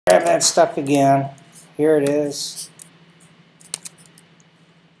Grab that stuff again. Here it is.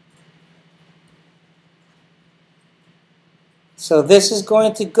 So this is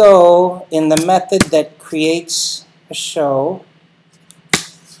going to go in the method that creates a show.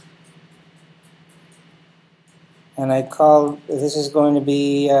 And I call this is going to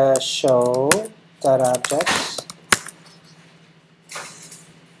be show.objects.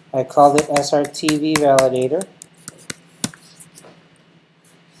 I called it SRTV validator.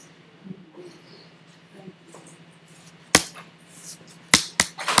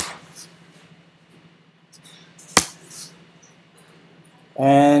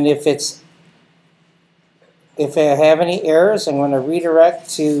 And if I have any errors, I'm going to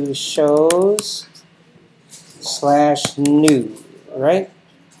redirect to shows/new, right?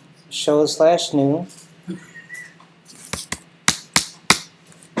 Shows/new.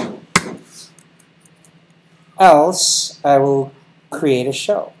 Else, I will create a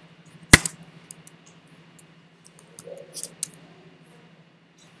show.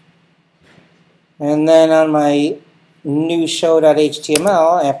 And then on my new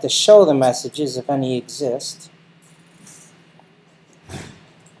show.html, I have to show the messages if any exist.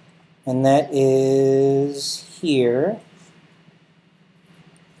 And that is here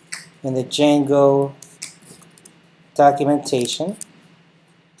in the Django documentation.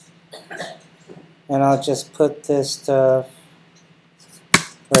 And I'll just put this stuff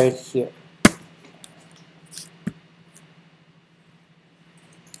right here.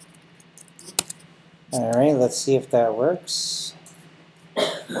 Alright, let's see if that works.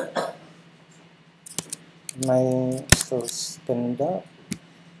 Am I still spinning up?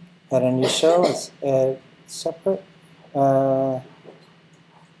 Add a new show, let's add separate. I'm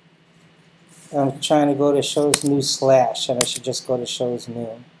trying to go to shows new slash, and I should just go to shows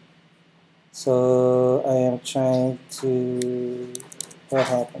new. So I am trying to, what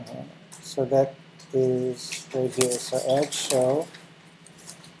happened here? So that is right here. So add show,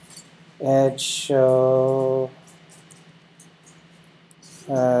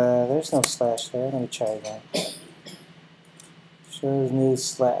 there's no slash there. Let me try again. Shows new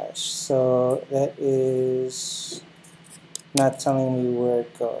slash. So that is not telling me where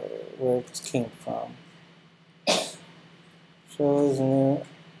it came from. Shows new.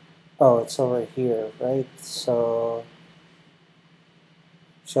 Oh, it's over here, right? So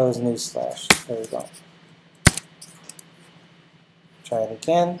shows new slash. There we go. Try it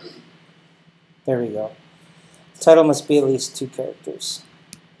again. There we go. The title must be at least 2 characters.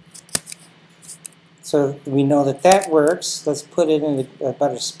 So we know that that works. Let's put it in a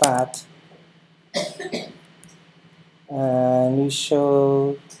better spot. New show.html.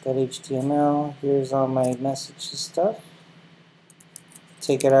 Here's all my messages stuff.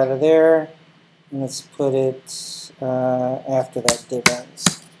 Take it out of there. And let's put it after that div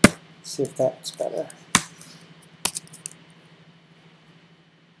ends. See if that's better.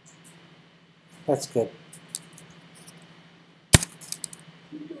 That's good.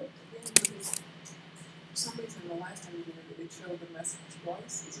 For some reason, the last time you did it, it showed the message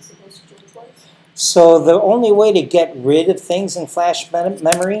twice. Is it supposed to show twice? So the only way to get rid of things in flash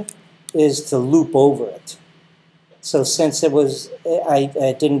memory is to loop over it. So since it was, I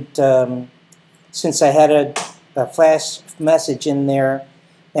didn't, since I had a flash message in there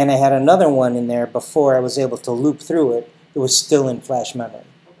and I had another one in there before I was able to loop through it, it was still in flash memory.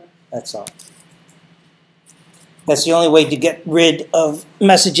 Okay. That's all. That's the only way to get rid of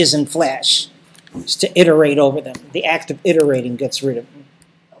messages in flash, is to iterate over them. The act of iterating gets rid of them.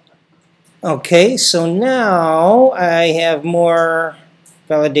 Okay, so now I have more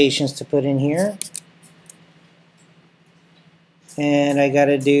validations to put in here. And I got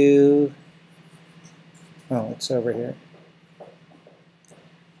to do, oh, it's over here.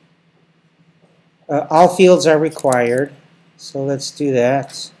 All fields are required, so let's do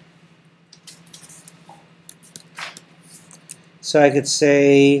that. So I could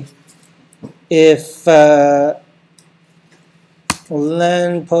say if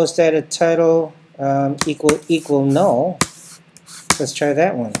len post added title equal null, let's try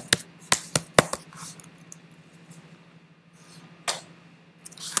that one.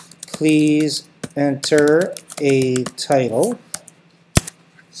 Please enter a title.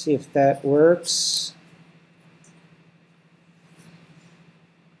 See if that works.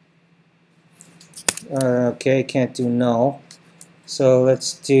 Okay, can't do null. So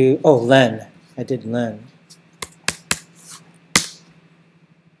let's do, oh, len. I did len.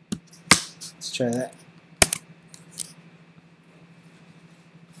 Let's try that.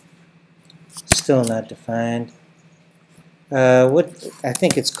 Still not defined. What I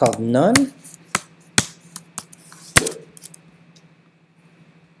think it's called none.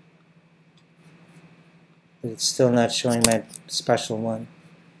 but it's still not showing my special one.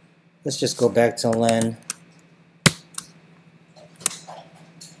 Let's just go back to len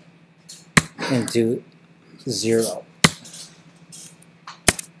and do 0.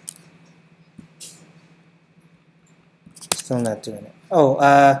 Still not doing it. Oh,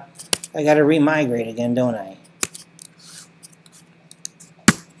 I got to remigrate again, don't I?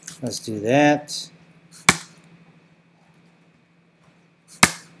 Let's do that.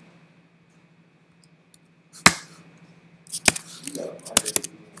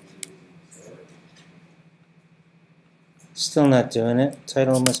 Still not doing it.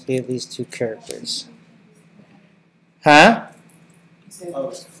 Title must be at least 2 characters. Huh?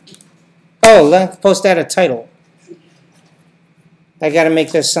 Oh, length post data title. I got to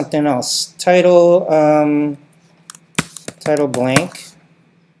make this something else. Title, title blank.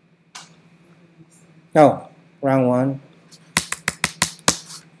 Oh, wrong one.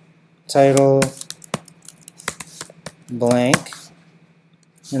 Title blank.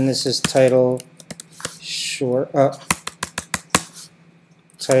 And this is title short.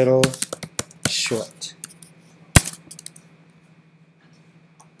 Title short.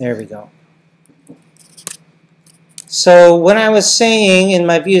 There we go. So when I was saying in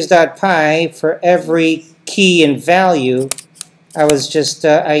my views.py for every key and value, I was just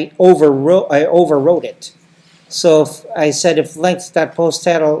I overwrote it. So if I said if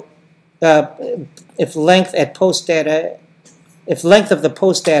length.postData if length of the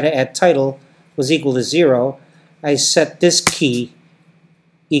post data at title was equal to 0, I set this key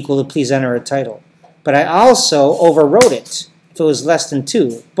equal to please enter a title. But I also overwrote it if it was less than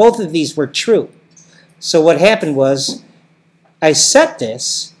 2. Both of these were true. So what happened was I set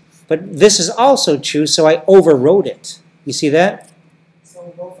this, but this is also true, so I overwrote it. You see that?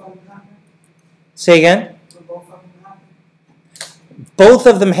 So both of them happened? Say again? So both of them happened? Both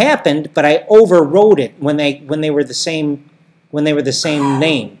of them happened, but I overwrote it when they were the same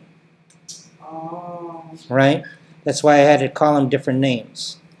name. Oh. Right? That's why I had to call them different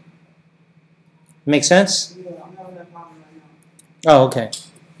names. Make sense? Yeah, I'm having that problem right now. Oh, okay.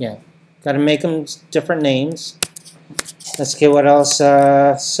 Yeah. Got to make them different names. Let's get what else.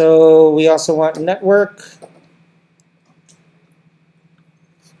 So we also want network.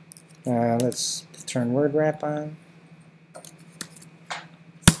 Let's turn word wrap on.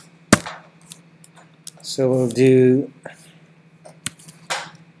 So we'll do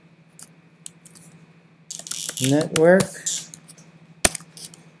network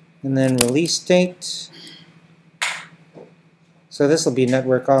and then release date. So this will be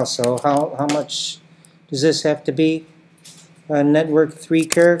network also. How much does this have to be? Network 3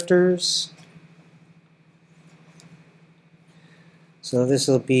 characters. So this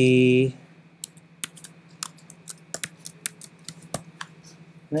will be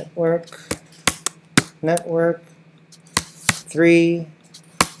network 3.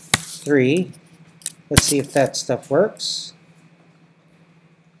 Let's see if that stuff works.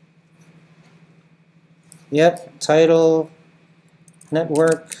 Yep, title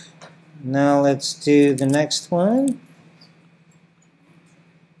network. Now let's do the next one.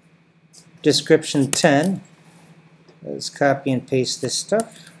 Description 10. Let's copy and paste this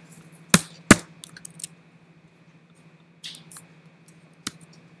stuff.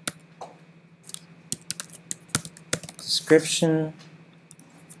 Description.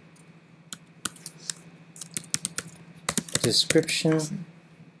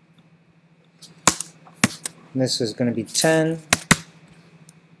 This is going to be 10.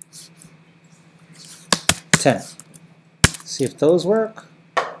 See if those work.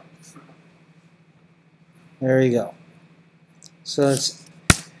 There you go. So let's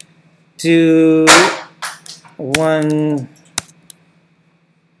do one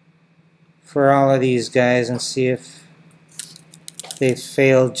for all of these guys and see if they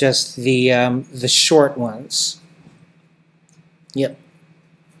failed just the short ones. Yep.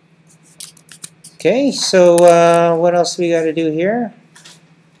 Okay, so what else we got to do here?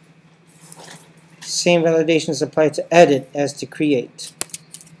 Same validations apply to edit as to create.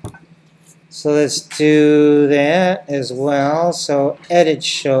 So let's do that as well. So edit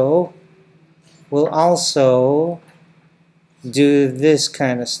show will also do this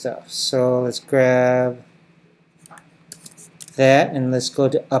kind of stuff. So let's grab that and let's go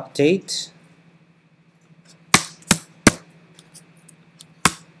to update.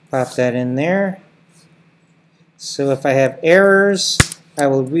 Pop that in there. So if I have errors, I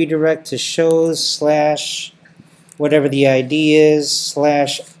will redirect to shows / whatever the ID is /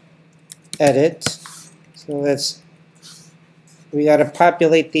 edit. So we got to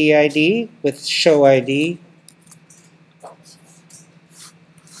populate the ID with show ID.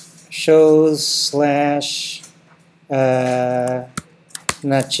 shows slash not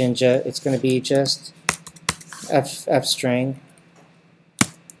Jinja, it's going to be just f string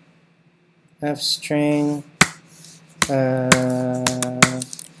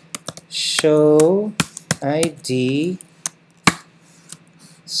show ID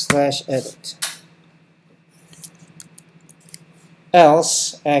slash edit.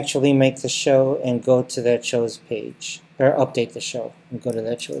 Else, actually make the show and go to that shows page, or update the show and go to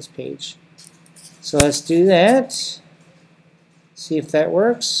that shows page. So let's do that. See if that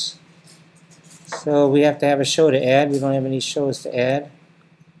works. So we have to have a show to add. We don't have any shows to add.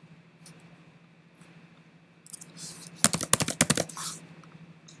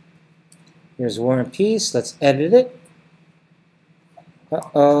 Here's War and Peace. Let's edit it.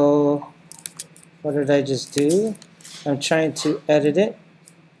 Uh-oh. What did I just do? I'm trying to edit it.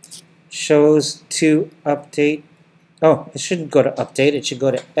 Shows to update. Oh, it shouldn't go to update. It should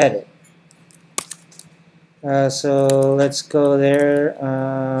go to edit. So let's go there.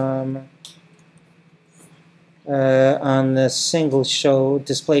 On the single show,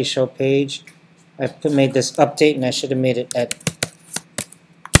 display show page, I made this update and I should have made it edit.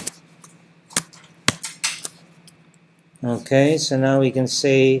 Okay, so now we can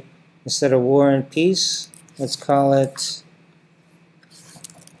say, instead of War and Peace, let's call it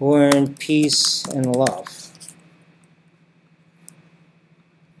War and Peace and Love.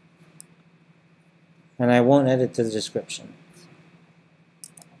 And I won't edit the description.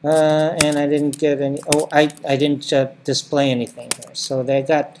 And I didn't get any. Oh, I didn't display anything here. So I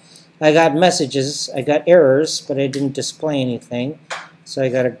got messages. I got errors, but I didn't display anything. So I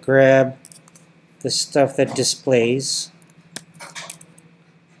got to grab the stuff that displays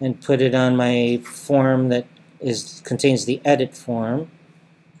and put it on my form that contains the edit form.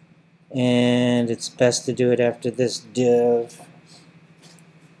 And it's best to do it after this div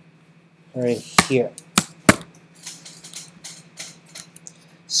right here.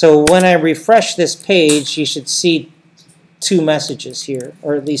 So when I refresh this page, you should see 2 messages here,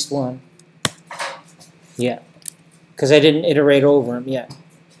 or at least one. Yeah, because I didn't iterate over them yet.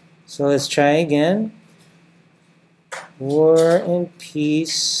 So let's try again. War and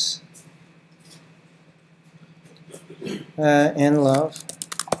Peace and Love.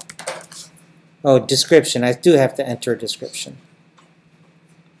 Oh, description. I do have to enter a description.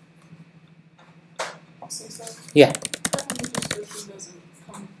 Yeah.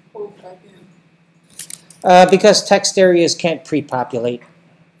 Because text areas can't pre-populate.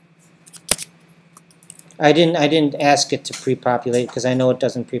 I didn't ask it to pre-populate because I know it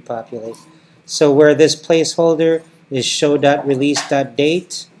doesn't pre-populate. So where this placeholder is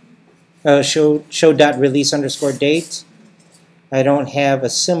show.release.date, show.release_date, I don't have a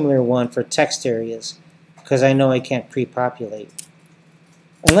similar one for text areas because I know I can't pre-populate.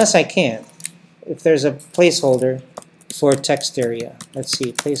 Unless I can. If there's a placeholder for text area. Let's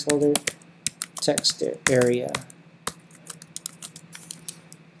see, placeholder text area.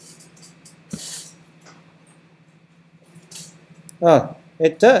 Oh,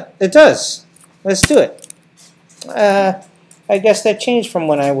 it does. Let's do it. I guess that changed from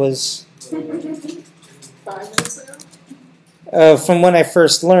when I was 5 minutes ago? From when I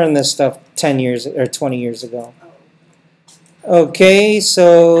first learned this stuff 10 years or 20 years ago. Okay,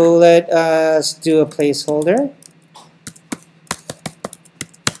 so let us do a placeholder.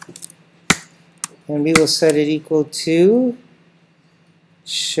 And we will set it equal to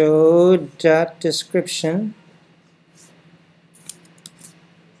show.description.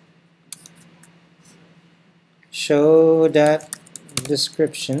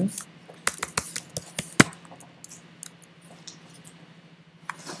 Show.description.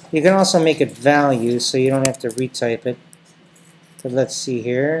 You can also make it value so you don't have to retype it. But let's see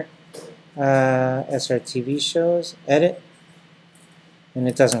here. SRTV shows, edit, and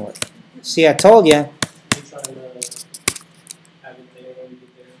it doesn't work. See, I told you.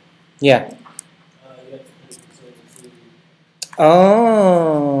 Yeah.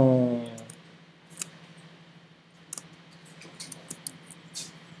 Oh.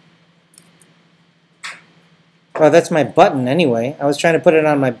 Well, that's my button anyway. I was trying to put it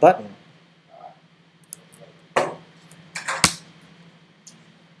on my button.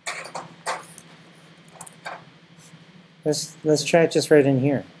 Let's try it just right in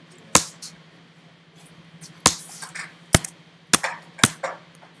here.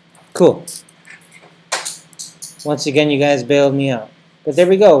 Cool. Once again, you guys bailed me out. But there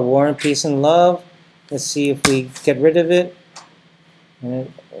we go. War and Peace and Love. Let's see if we get rid of it.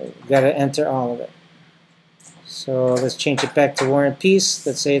 And got to enter all of it. So let's change it back to War and Peace.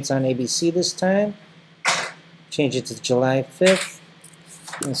 Let's say it's on ABC this time. Change it to July 5th.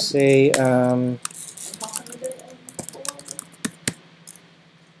 let's say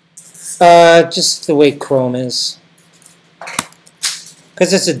just the way Chrome is,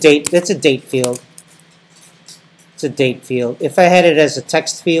 because it's a date. It's a date field. It's a date field. If I had it as a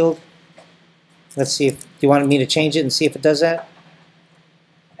text field, let's see if do you want me to change it and see if it does that?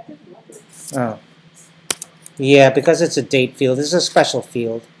 Oh, yeah, because it's a date field. This is a special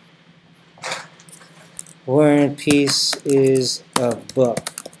field. War and Peace is a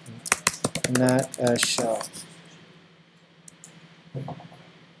book, not a show.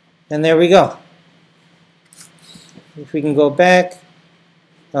 And there we go. If we can go back,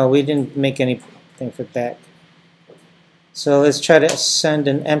 oh, we didn't make anything for back. So let's try to send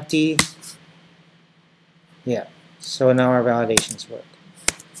an empty. Yeah, so now our validations work.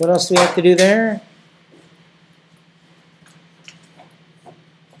 What else do we have to do there?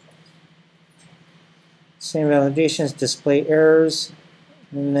 Same validations, display errors,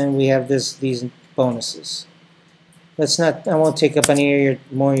 and then we have these bonuses. Let's not. I won't take up any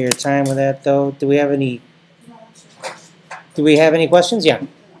more of your time with that, though. Do we have any? Do we have any questions? Yeah.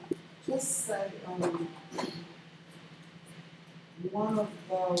 Just say one of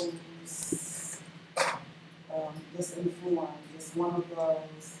those. Just inform. Just one of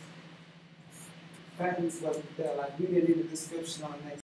those things wasn't there. Like we didn't need a description on the next